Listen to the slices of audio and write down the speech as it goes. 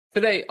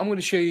Today, I'm going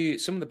to show you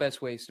some of the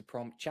best ways to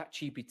prompt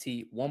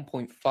ChatGPT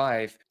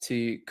 1.5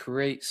 to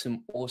create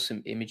some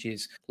awesome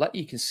images, like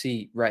you can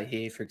see right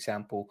here, for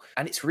example.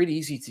 And it's really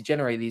easy to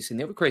generate these. And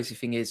the other crazy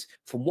thing is,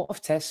 from what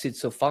I've tested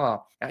so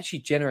far, it actually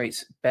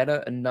generates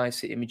better and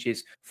nicer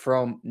images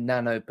from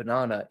Nano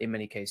Banana in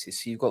many cases.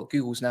 So you've got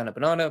Google's Nano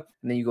Banana,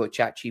 and then you've got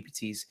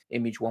ChatGPT's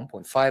image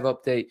 1.5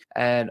 update.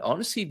 And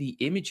honestly, the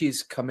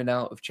images coming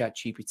out of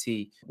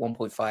ChatGPT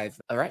 1.5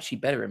 are actually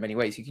better in many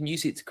ways. You can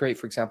use it to create,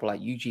 for example,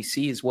 like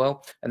UGC as well.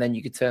 And then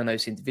you could turn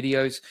those into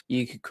videos.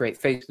 You could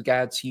create Facebook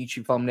ads,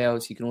 YouTube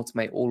thumbnails. You can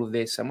automate all of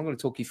this. I'm going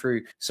to talk you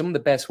through some of the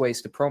best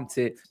ways to prompt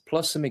it,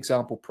 plus some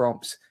example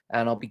prompts.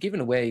 And I'll be giving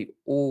away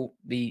all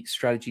the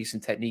strategies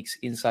and techniques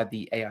inside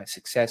the AI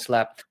Success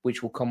Lab,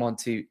 which we'll come on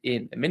to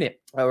in a minute.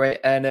 All right.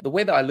 And the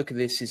way that I look at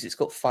this is it's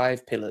got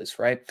 5 pillars,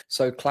 right?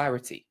 So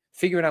clarity,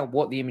 figuring out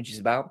what the image is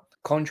about;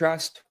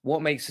 contrast,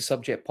 what makes the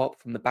subject pop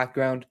from the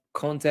background;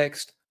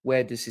 context,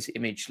 where does this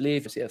image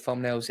live? Is it a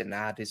thumbnail? Is it an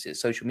ad? Is it a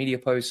social media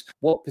post?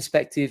 What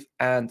perspective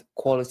and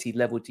quality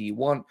level do you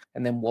want?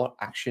 And then what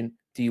action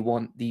do you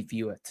want the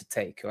viewer to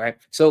take? All right.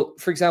 So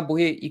for example,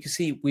 here you can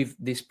see with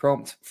this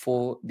prompt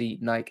for the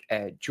Nike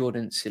Air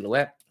Jordan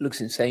silhouette, looks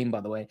insane,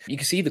 by the way. You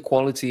can see the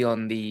quality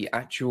on the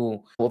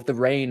actual of the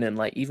rain and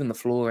like even the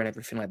floor and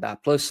everything like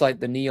that. Plus like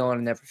the neon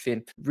and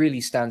everything really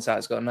stands out.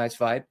 It's got a nice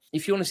vibe.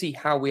 If you want to see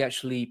how we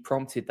actually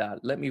prompted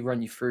that, let me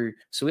run you through.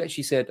 So we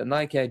actually said a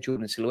Nike Air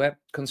Jordan silhouette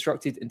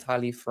constructed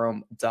entirely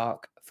from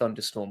dark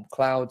thunderstorm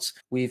clouds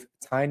with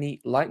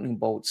tiny lightning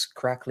bolts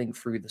crackling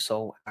through the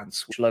sole and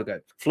swoosh logo,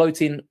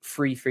 floating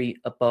 3 feet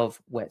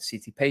above wet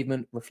city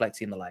pavement,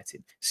 reflecting the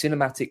lighting.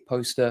 Cinematic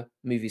poster,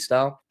 movie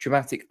style,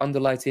 dramatic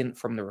underlighting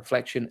from the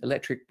reflection,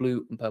 electric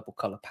blue and purple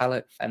color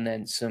palette, and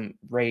then some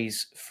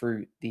rays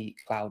through the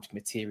cloud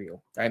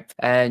material, right?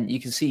 And you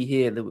can see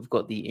here that we've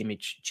got the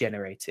image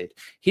generated.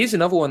 Here's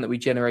another one that we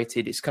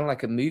generated. It's kind of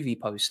like a movie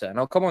poster, and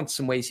I'll come on to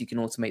some ways you can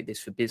automate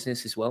this for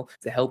business as well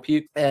to help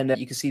you. And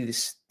you can see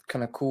this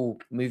kind of cool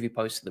movie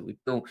poster that we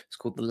built. It's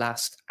called The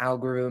Last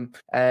Algorithm.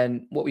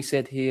 And what we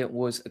said here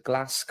was a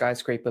glass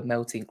skyscraper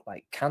melting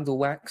like candle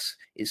wax,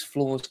 its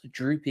floors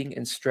drooping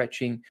and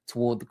stretching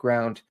toward the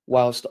ground,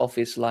 whilst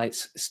office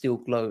lights still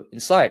glow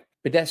inside.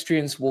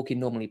 Pedestrians walking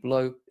normally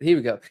below. Here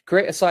we go.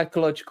 Create a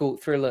psychological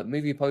thriller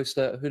movie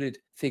poster. A hooded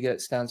figure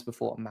stands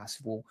before a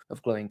massive wall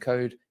of glowing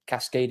code,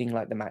 cascading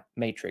like the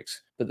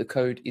Matrix. But the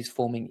code is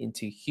forming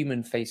into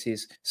human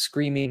faces,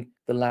 screaming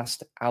the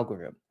last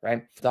algorithm,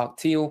 right? Dark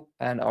teal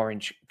and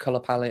orange color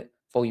palette,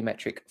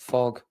 volumetric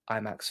fog,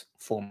 IMAX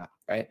format,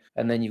 right?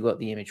 And then you've got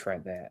the image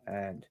right there.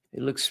 And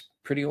it looks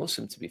pretty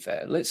awesome, to be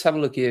fair. Let's have a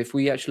look here. If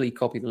we actually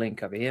copy the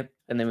link over here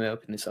and then we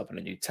open this up in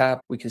a new tab,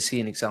 we can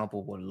see an example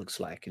of what it looks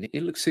like. And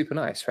it looks super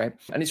nice, right?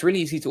 And it's really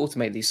easy to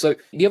automate these. So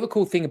the other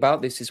cool thing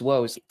about this as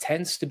well is it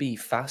tends to be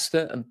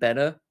faster and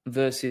better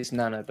versus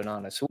Nano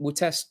Banana. So we'll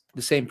test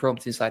the same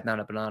prompt inside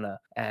Nano Banana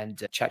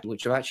and Chat,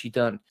 which I've actually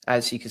done,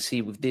 as you can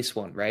see with this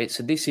one, right?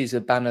 So this is a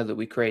banner that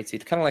we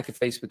created, kind of like a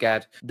Facebook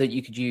ad that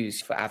you could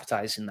use for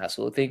advertising, that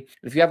sort of thing.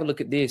 If you have a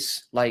look at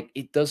this, like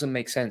it doesn't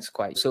make sense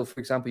quite. So for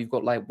example, you've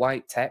got like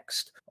white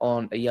text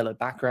on a yellow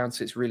background,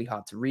 so it's really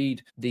hard to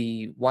read.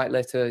 The white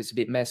letter is a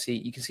bit messy.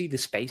 You can see the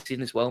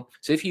spacing as well.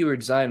 So if you were a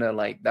designer,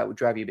 like that would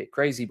drive you a bit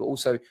crazy, but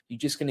also you're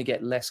just going to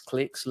get less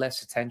clicks,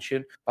 less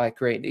attention by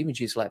creating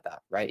images like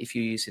that, right? If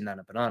you're using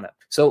Nano Banana.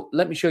 So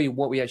let me show you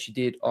what we actually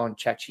did on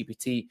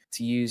ChatGPT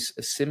to use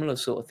a similar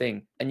sort of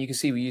thing. And you can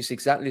see we used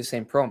exactly the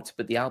same prompt,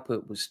 but the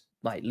output was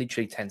like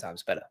literally 10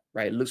 times better,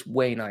 right? It looks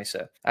way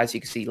nicer. As you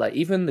can see, like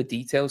even the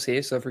details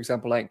here. So for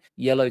example, like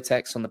yellow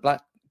text on the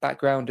black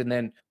background, and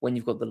then when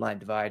you've got the line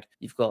divide,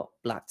 you've got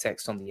black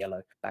text on the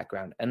yellow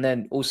background. And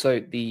then also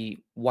the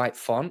white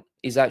font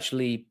is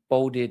actually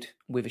bolded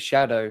with a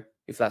shadow,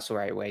 if that's the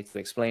right way to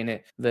explain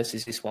it,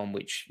 versus this one,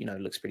 which, you know,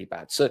 looks pretty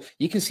bad. So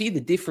you can see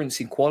the difference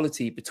in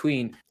quality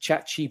between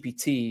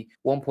ChatGPT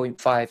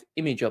 1.5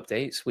 image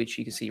updates, which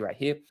you can see right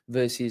here,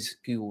 versus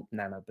Google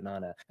Nano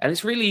Banana. And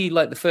it's really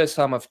like the first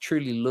time I've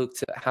truly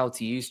looked at how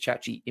to use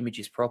ChatGPT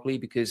images properly,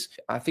 because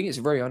I think it's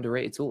a very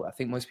underrated tool. I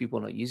think most people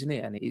are not using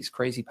it, and it's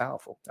crazy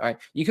powerful. All right.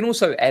 You can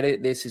also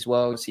edit this as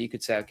well. So you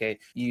could say, okay,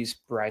 use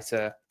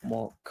brighter,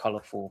 more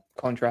colorful,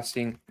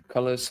 contrasting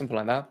colors, something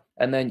like that.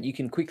 And then you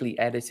can quickly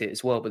edit it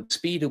as well, but the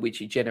speed at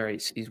which it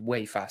generates is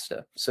way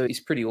faster. So it's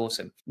pretty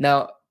awesome.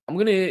 Now, I'm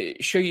going to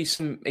show you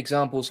some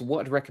examples of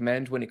what I'd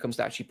recommend when it comes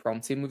to actually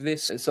prompting with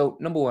this. So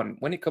number one,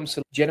 when it comes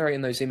to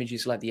generating those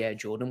images like the Air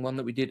Jordan one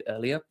that we did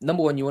earlier,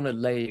 number one, you want to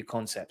layer your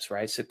concepts,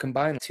 right? So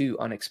combine 2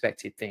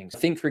 unexpected things.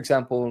 Think, for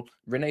example,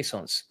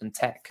 Renaissance and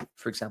tech,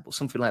 for example,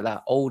 something like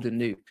that, old and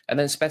new, and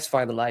then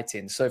specify the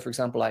lighting. So for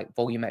example, like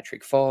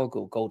volumetric fog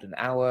or golden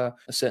hour,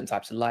 certain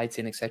types of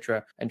lighting,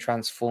 etc., and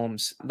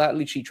that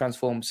literally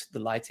transforms the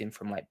lighting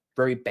from like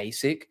very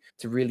basic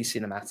to really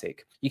cinematic.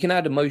 You can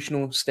add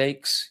emotional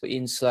stakes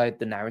inside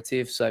the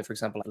narrative. So for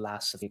example, like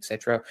last,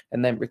 etc.,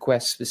 and then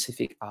request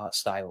specific art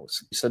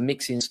styles. So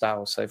mixing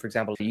styles. So for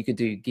example, you could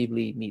do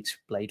Ghibli meets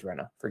Blade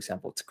Runner, for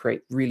example, to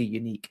create really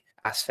unique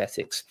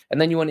aesthetics. And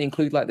then you want to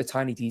include like the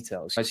tiny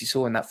details, as you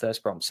saw in that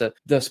first prompt. So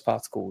dust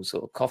particles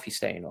or coffee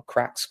stain or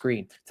cracked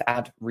screen to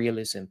add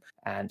realism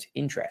and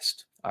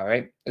interest. All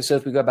right. So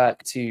if we go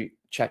back to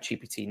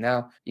ChatGPT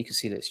now, you can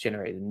see that it's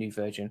generated a new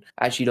version.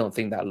 I actually don't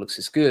think that looks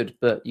as good,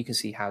 but you can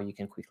see how you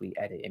can quickly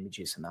edit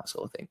images and that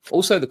sort of thing.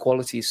 Also, the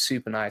quality is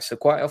super nice. So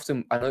quite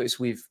often I notice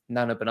with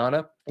Nano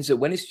Banana is that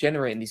when it's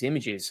generating these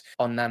images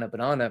on Nano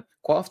Banana,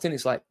 quite often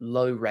it's like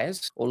low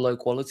res or low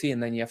quality,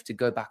 and then you have to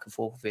go back and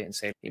forth with it and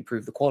say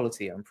improve the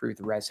quality or improve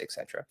the res,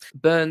 etc.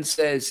 Burn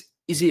says,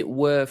 is it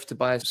worth to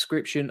buy a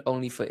subscription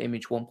only for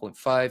image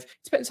 1.5? It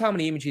depends how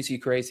many images you're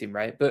creating,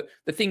 right? But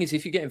the thing is,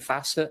 if you're getting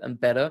faster and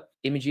better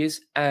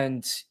images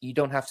and you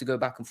don't have to go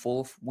back and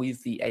forth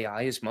with the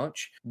AI as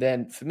much,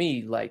 then for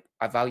me, like,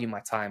 I value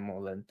my time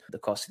more than the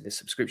cost of the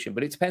subscription.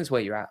 But it depends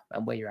where you're at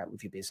and where you're at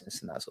with your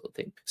business and that sort of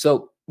thing.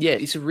 So yeah,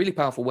 it's a really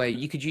powerful way.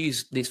 You could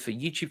use this for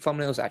YouTube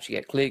thumbnails, actually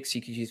get clicks.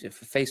 You could use it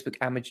for Facebook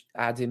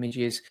ad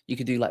images. You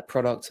could do like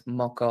product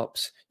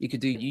mock-ups. You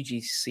could do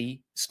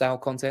UGC style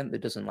content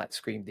that doesn't like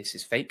scream this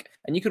is fake.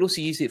 And you could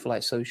also use it for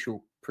like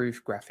social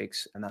proof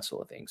graphics and that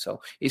sort of thing. So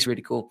it's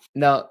really cool.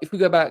 Now, if we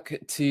go back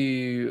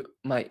to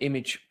my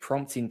image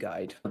prompting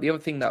guide, the other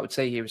thing that I would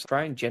say here is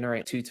try and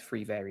generate 2 to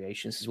 3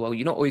 variations as well.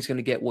 You're not always going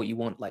to get what you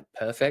want like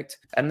perfect.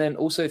 And then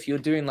also if you're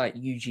doing like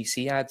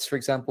UGC ads, for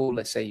example,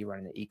 let's say you're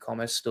running an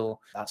e-commerce store,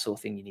 that sort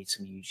of thing, you need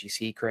some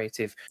UGC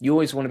creative. You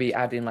always want to be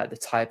adding like the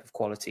type of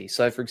quality.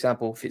 So for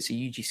example, if it's a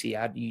UGC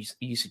ad,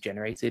 user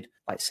generated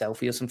like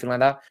selfie or something like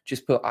that,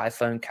 just put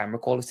iPhone camera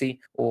quality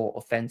or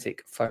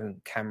authentic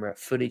phone camera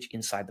footage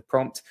inside the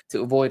prompt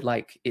to avoid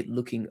like it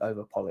looking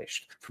over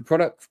polished. For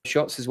product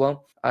shots as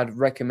well, I'd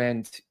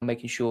recommend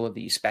making sure that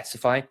you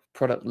specify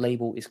product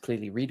label is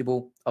clearly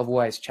readable.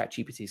 Otherwise,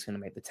 ChatGPT is going to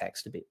make the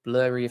text a bit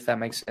blurry, if that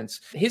makes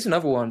sense. Here's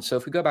another one. So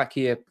if we go back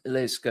here,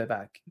 let's go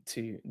back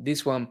to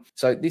this one.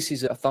 So this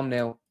is a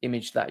thumbnail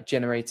image that I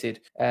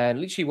generated. And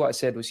literally what I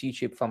said was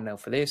YouTube thumbnail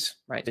for this,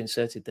 right? I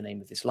inserted the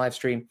name of this live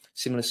stream,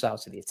 similar style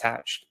to the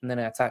attached. And then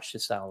I attached the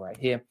style right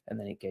here. And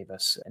then it gave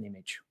us an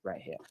image right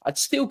here. I'd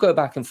still go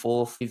back and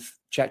forth with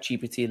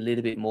ChatGPT a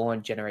little bit more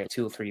and generate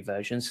 2 or 3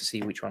 versions to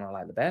see which one I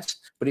like the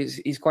best. But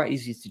it's quite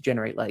easy to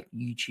generate like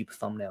YouTube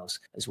thumbnails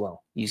as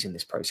well using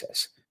this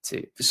process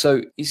too.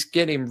 So it's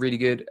getting really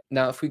good.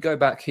 Now, if we go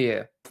back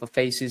here for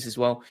faces as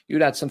well, you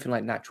would add something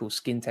like natural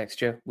skin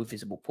texture with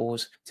visible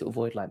pores to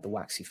avoid like the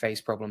waxy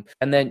face problem.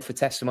 And then for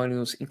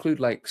testimonials, include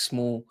like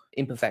small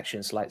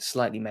imperfections like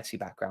slightly messy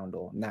background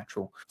or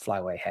natural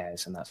flyaway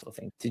hairs and that sort of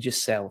thing to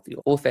just sell the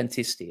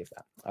authenticity of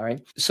that. All right.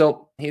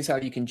 So here's how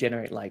you can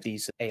generate like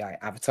these AI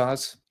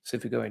avatars. So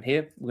if we go in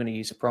here, we're going to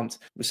use a prompt.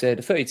 We said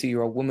a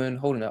 32-year-old woman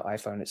holding her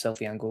iPhone at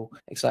selfie angle,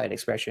 excited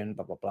expression,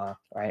 blah, blah, blah,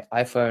 right?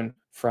 iPhone,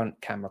 front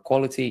camera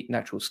quality,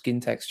 natural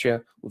skin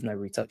texture with no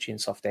retouching,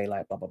 soft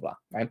daylight, blah, blah, blah,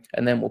 right?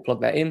 And then we'll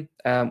plug that in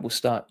and we'll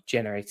start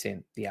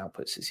generating the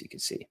outputs, as you can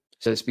see.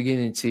 So it's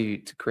beginning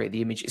to create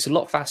the image. It's a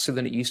lot faster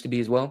than it used to be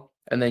as well.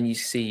 And then you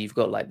see you've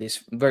got like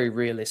this very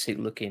realistic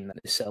looking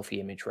selfie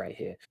image right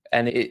here.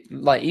 And it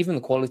like even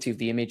the quality of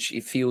the image,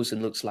 it feels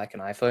and looks like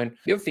an iPhone.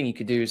 The other thing you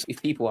could do is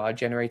if people are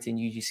generating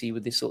UGC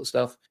with this sort of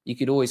stuff, you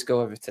could always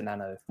go over to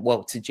Nano,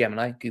 well, to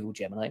Gemini, Google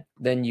Gemini.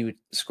 Then you would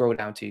scroll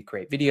down to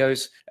create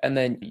videos, and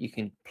then you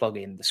can plug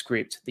in the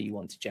script that you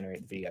want to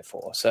generate the video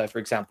for. So for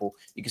example,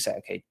 you could say,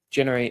 okay,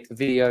 generate a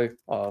video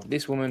of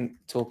this woman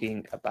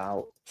talking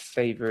about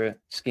favorite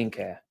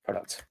skincare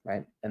product,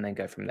 right? And then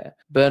go from there.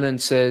 Vernon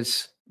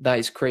says, that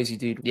is crazy,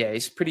 dude. Yeah,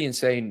 it's pretty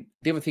insane.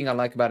 The other thing I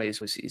like about it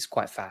is it's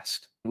quite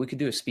fast. We could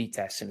do a speed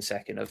test in a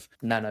second of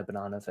Nano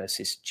Banana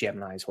versus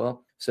Gemini as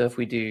well. So if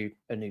we do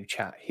a new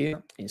chat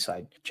here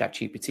inside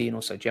ChatGPT and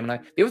also Gemini.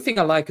 The other thing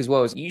I like as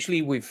well is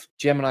usually with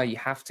Gemini, you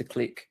have to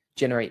click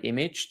generate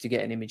image to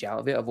get an image out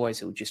of it.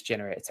 Otherwise, it will just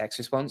generate a text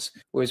response.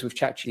 Whereas with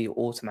ChatGPT, it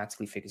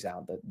automatically figures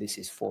out that this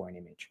is for an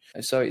image.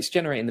 And so it's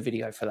generating the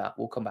video for that.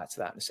 We'll come back to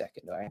that in a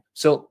second, all right?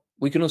 So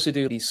we can also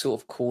do these sort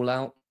of call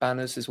out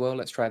banners as well.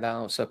 Let's try that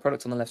out. So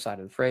product on the left side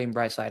of the frame,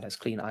 right side has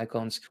clean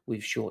icons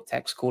with short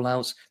text call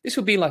outs. This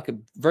would be like a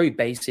very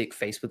basic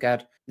Facebook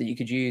ad that you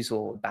could use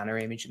or banner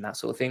image and that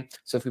sort of thing.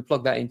 So if we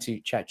plug that into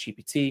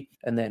ChatGPT,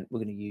 and then we're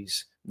going to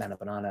use Nano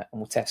Banana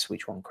and we'll test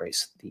which one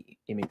creates the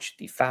image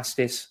the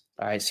fastest.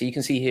 All right, so you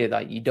can see here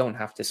that you don't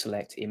have to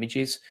select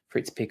images for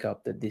it to pick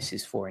up that this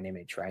is for an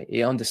image, right?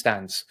 It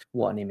understands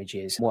what an image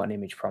is, what an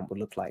image prompt would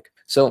look like.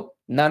 So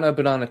Nano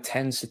Banana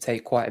tends to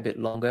take quite a bit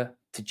longer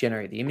to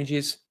generate the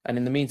images. And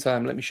in the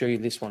meantime, let me show you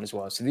this one as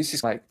well. So this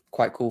is like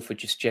quite cool for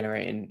just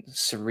generating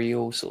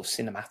surreal sort of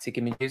cinematic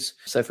images.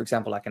 So for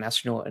example, like an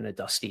astronaut in a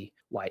dusty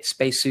white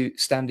spacesuit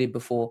standing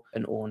before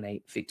an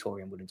ornate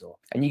Victorian wooden door.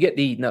 And you get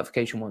the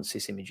notification once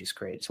this image is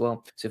created as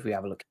well. So if we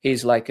have a look,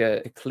 here's like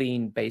a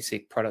clean,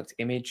 basic product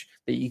image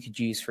that you could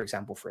use, for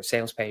example, for a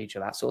sales page or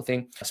that sort of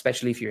thing,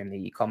 especially if you're in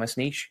the e-commerce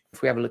niche.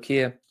 If we have a look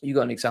here, you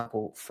got an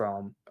example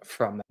from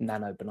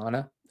Nano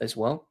Banana as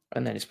well.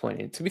 and then it's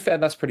pointing. To be fair,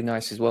 that's pretty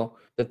nice as well.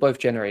 They both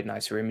generate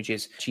nicer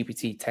images.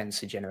 GPT tends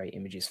to generate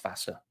images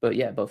faster, but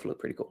yeah, both look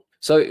pretty cool.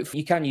 So if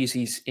you can use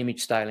these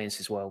image stylings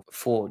as well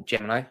for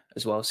Gemini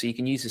as well. So you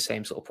can use the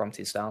same sort of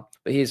prompting style,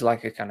 but here's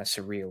like a kind of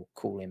surreal,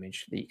 cool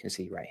image that you can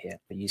see right here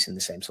using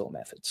the same sort of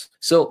methods.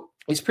 So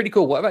it's pretty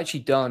cool. What I've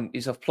actually done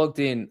is I've plugged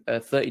in a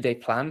 30-day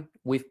plan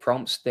with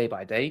prompts day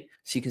by day.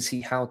 So you can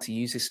see how to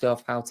use this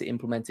stuff, how to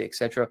implement it,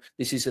 etc.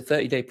 This is a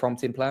 30-day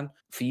prompting plan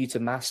for you to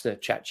master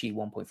ChatGPT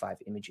 1.5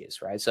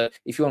 images, right? So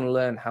if you want to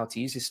learn how to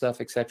use this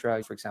stuff,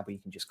 etc., for example, you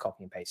can just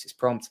copy and paste this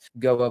prompt,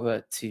 go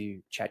over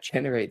to chat,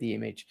 generate the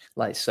image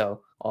like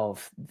so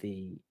of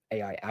the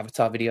AI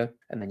avatar video,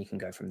 and then you can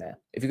go from there.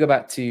 If you go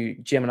back to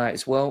Gemini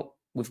as well,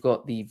 we've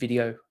got the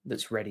video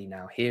that's ready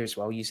now here as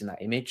well using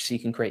that image. So you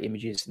can create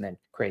images and then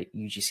create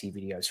UGC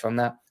videos from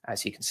that,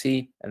 as you can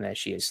see. And there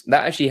she is.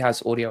 That actually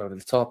has audio over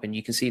the top, and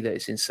you can see that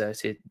it's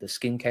inserted the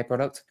skincare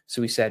product.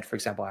 So we said, for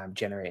example, I'm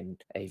generating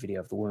a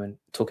video of the woman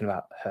talking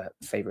about her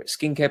favorite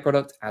skincare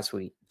product as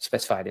we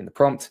specified in the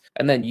prompt.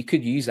 And then you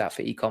could use that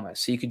for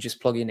e-commerce. So you could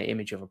just plug in an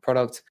image of a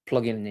product,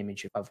 plug in an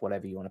image of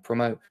whatever you want to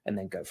promote, and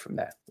then go from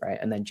there, right?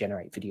 And then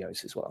generate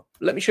videos as well.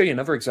 Let me show you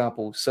another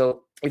example.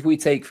 So if we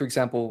take, for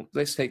example,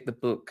 let's take the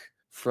book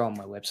from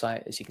my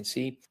website. As you can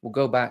see, we'll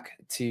go back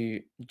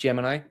to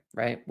Gemini,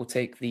 right? We'll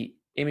take the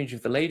image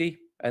of the lady,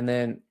 and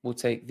then we'll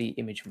take the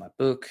image of my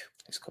book.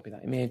 Let's copy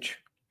that image.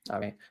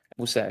 Okay,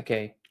 we'll say,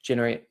 okay,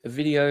 generate a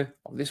video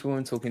of this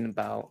woman talking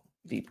about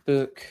the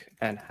book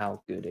and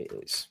how good it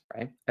is,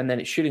 right? And then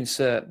it should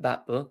insert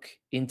that book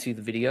into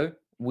the video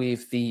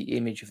with the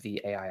image of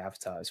the AI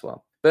avatar as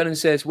well. Vernon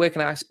says, where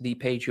can I ask the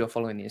page you're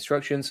following the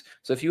instructions?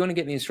 So if you want to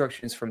get the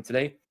instructions from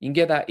today, you can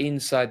get that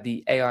inside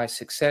the AI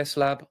Success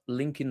Lab,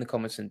 link in the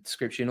comments and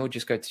description, or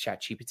just go to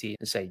ChatGPT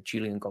and say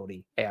Julian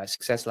Goldie AI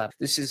Success Lab.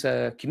 This is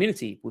a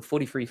community with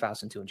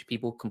 43,200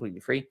 people, completely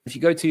free. If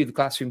you go to the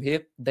classroom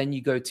here, then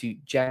you go to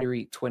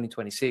January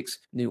 2026,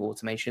 new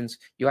automations,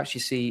 you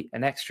actually see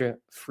an extra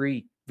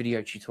free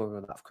video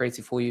tutorial that I've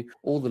created for you,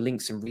 all the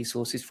links and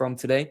resources from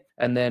today.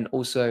 And then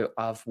also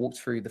I've walked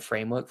through the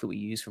framework that we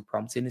use for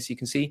prompting, as you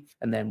can see.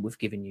 And then we've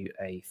given you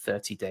a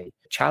 30-day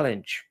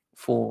challenge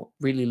for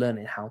really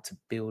learning how to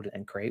build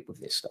and create with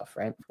this stuff,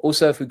 right?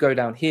 Also, if we go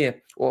down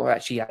here, what I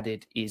actually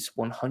added is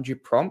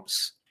 100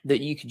 prompts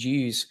that you could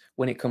use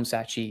when it comes to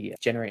actually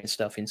generating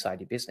stuff inside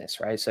your business,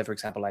 right? So for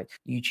example, like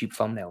YouTube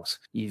thumbnails,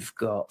 you've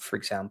got, for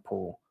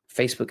example,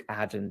 Facebook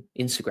ad and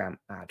Instagram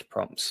ad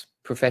prompts,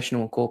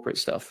 professional and corporate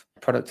stuff,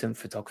 product and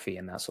photography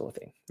and that sort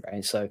of thing,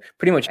 right? So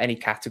pretty much any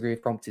category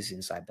of prompt is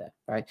inside there,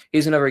 right?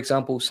 Here's another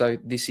example. So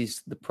this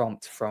is the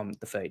prompt from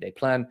the 30-day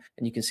plan.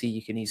 And you can see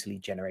you can easily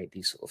generate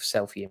these sort of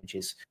selfie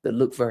images that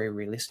look very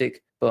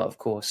realistic, but of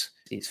course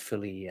it's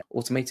fully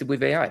automated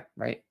with AI,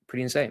 right?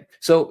 Pretty insane.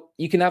 So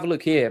you can have a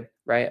look here,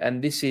 right?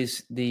 And this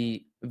is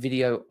the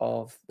video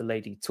of the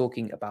lady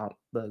talking about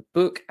the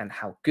book and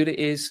how good it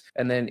is.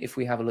 And then if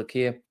we have a look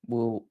here,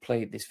 we'll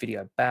play this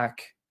video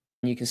back.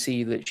 And you can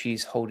see that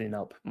she's holding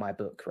up my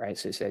book, right?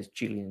 So it says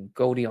Julian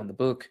Goldie on the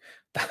book.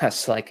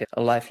 That's like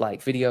a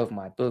lifelike video of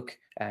my book.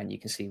 And you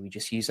can see we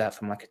just use that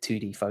from like a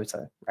 2D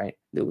photo, right?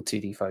 Little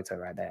 2D photo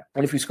right there.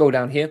 And if we scroll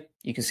down here,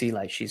 you can see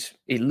like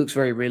it looks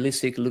very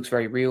realistic. It looks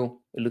very real.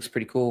 It looks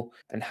pretty cool.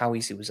 And how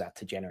easy was that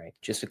to generate?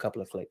 Just a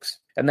couple of clicks.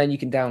 And then you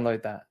can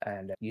download that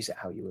and use it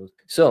how you will.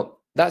 So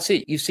that's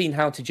it. You've seen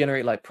how to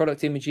generate like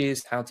product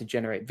images, how to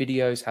generate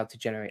videos, how to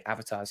generate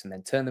avatars, and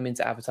then turn them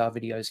into avatar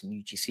videos and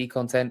UGC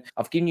content.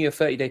 I've given you a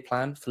 30-day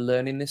plan for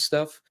learning this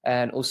stuff,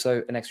 and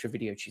also an extra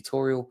video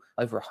tutorial,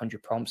 over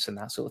 100 prompts and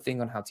that sort of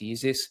thing on how to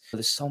use this.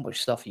 There's so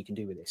much stuff you can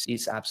do with this.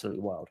 It's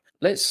absolutely wild.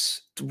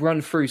 Let's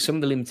run through some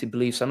of the limited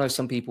beliefs. I know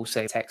some people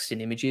say text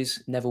in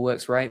images never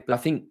works right, but I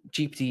think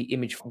GPT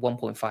image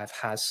 1.5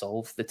 has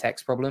solved the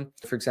text problem.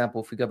 For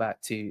example, if we go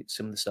back to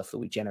some of the stuff that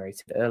we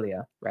generated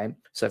earlier, right?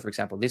 So for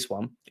example, this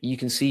one, you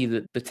can see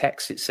that the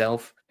text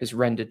itself is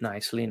rendered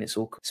nicely and it's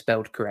all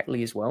spelled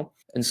correctly as well.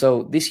 And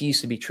so this used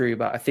to be true,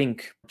 but I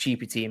think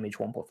GPT image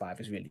 1.5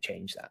 has really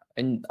changed that.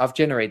 And I've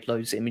generated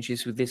loads of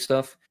images with this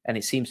stuff, and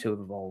it seems to have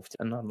evolved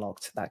and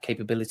unlocked that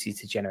capability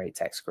to generate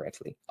text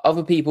correctly.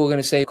 Other people are going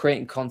to say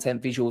creating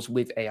content visuals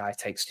with AI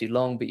takes too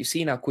long, but you've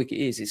seen how quick it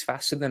is. It's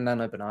faster than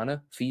Nano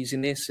Banana for using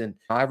this, and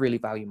I really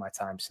value my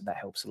time, so that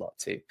helps a lot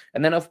too.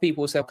 And then other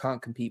people say I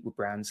can't compete with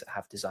brands that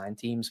have design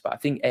teams, but I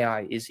think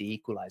AI is the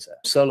equalizer.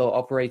 Solo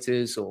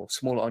operators or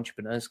smaller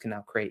entrepreneurs can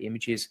now create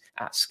images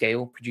at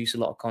scale, produce a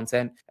lot of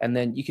content, and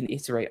then you can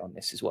iterate on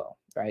this as well,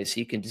 right? So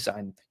you can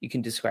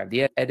describe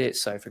the edit.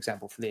 So for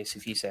example, for this,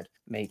 if you said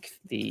make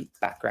the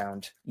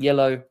background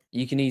yellow,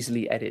 you can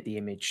easily edit the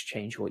image,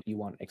 change what you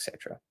want,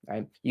 etc.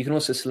 Right? You can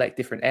also select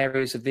different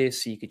areas of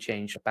this. So you could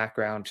change the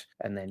background,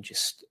 and then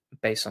just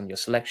based on your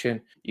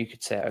selection, you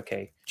could say,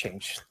 okay,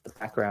 change the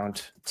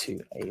background to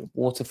a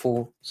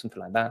waterfall,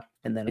 something like that.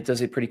 And then it does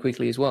it pretty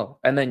quickly as well.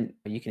 And then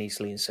you can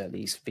easily insert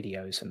these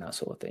videos and that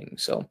sort of thing.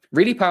 So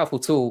really powerful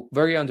tool,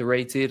 very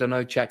underrated. I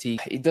know ChatGPT,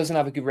 it doesn't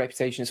have a good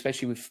reputation,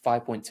 especially with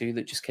 5.2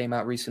 that just came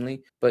out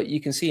recently, but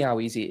you can see how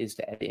easy it is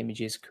to edit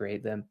images,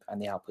 create them,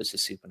 and the outputs are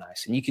super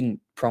nice. And you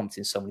can prompt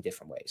in so many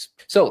different ways.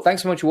 So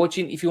thanks so much for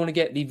watching. If you want to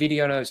get the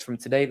video notes from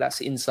today,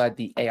 that's inside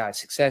the AI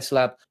Success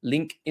Lab,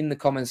 link in the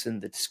comments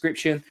and the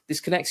description.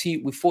 This connects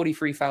you with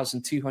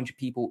 43,200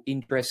 people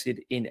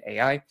interested in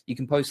AI. You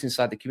can post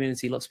inside the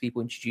community, lots of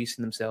people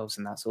introducing themselves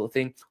and that sort of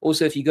thing.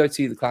 Also, if you go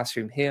to the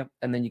classroom here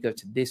and then you go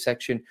to this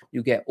section,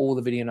 you'll get all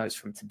the video notes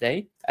from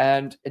today.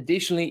 And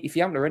additionally, if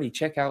you haven't already,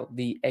 check out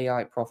the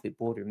AI Profit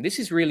Boardroom. This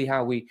is really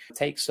how we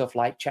take stuff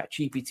like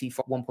ChatGPT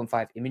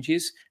 1.5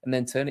 images and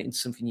then turn it into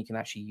something you can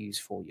actually use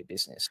for your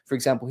business. For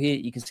example, here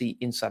you can see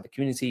inside the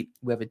community,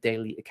 we have a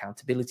daily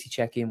accountability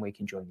check-in where you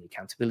can join the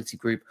accountability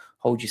group,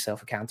 hold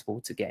yourself accountable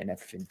to getting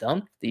everything done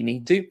that you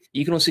need to.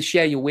 You can also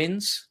share your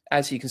wins,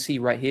 as you can see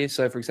right here.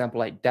 So for example,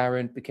 like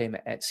Darren became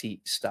an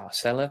Etsy star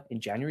seller in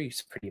January.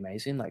 It's pretty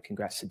amazing. Like,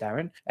 congrats to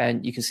Darren.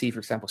 And you can see, for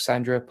example,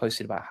 Sandra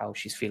posted about how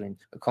she's feeling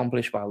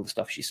accomplished by all the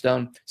stuff she's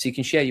done. So you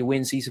can share your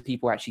wins. These are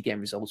people actually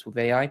getting results with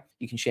AI.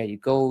 You can share your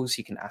goals.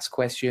 You can ask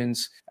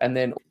questions. And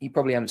then you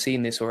probably haven't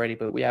seen this already,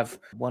 but we have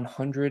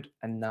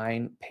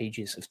 109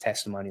 pages of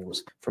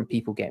testimonials from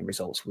people getting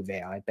results with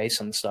AI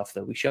based on the stuff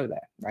that we show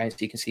there, right? So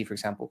you can see, for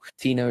example,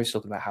 Tina is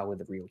talking about how we're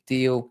the real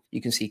deal.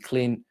 You can see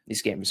Clint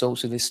is getting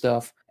results with this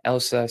stuff.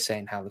 Elsa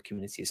saying how the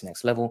community is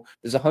next level.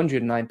 There's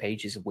 109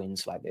 pages of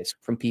wins like this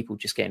from people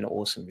just getting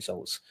awesome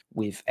results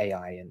with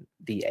AI and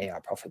the AI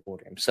Profit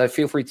Boardroom. So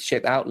feel free to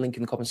check that out. Link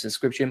in the comments and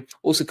description.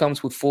 Also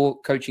comes with 4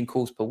 coaching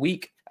calls per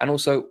week, and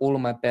also all of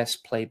my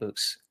best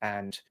playbooks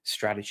and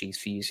strategies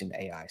for using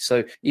AI.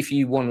 So if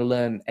you want to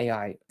learn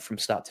AI from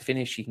start to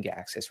finish, you can get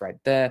access right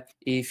there.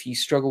 If you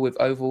struggle with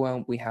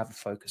overwhelm, we have a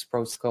focus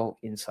protocol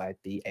inside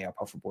the AI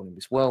Profit Boardroom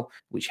as well,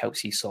 which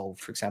helps you solve,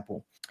 for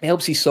example, it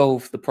helps you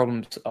solve the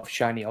problems of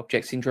shiny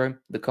object syndrome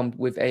that come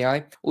with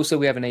AI. Also,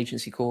 we have an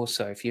agency course.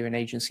 So if you're an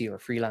agency or a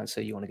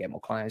freelancer, you want to get more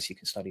clients, you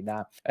can study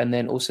that. And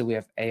then also we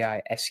have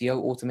AI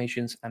SEO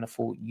automations and a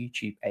full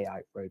YouTube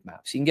AI roadmap.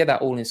 So you can get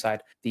that all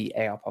inside the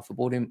AI Profit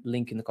Boardroom.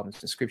 Link in the comments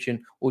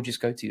description, or just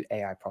go to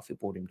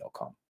aiprofitboardroom.com.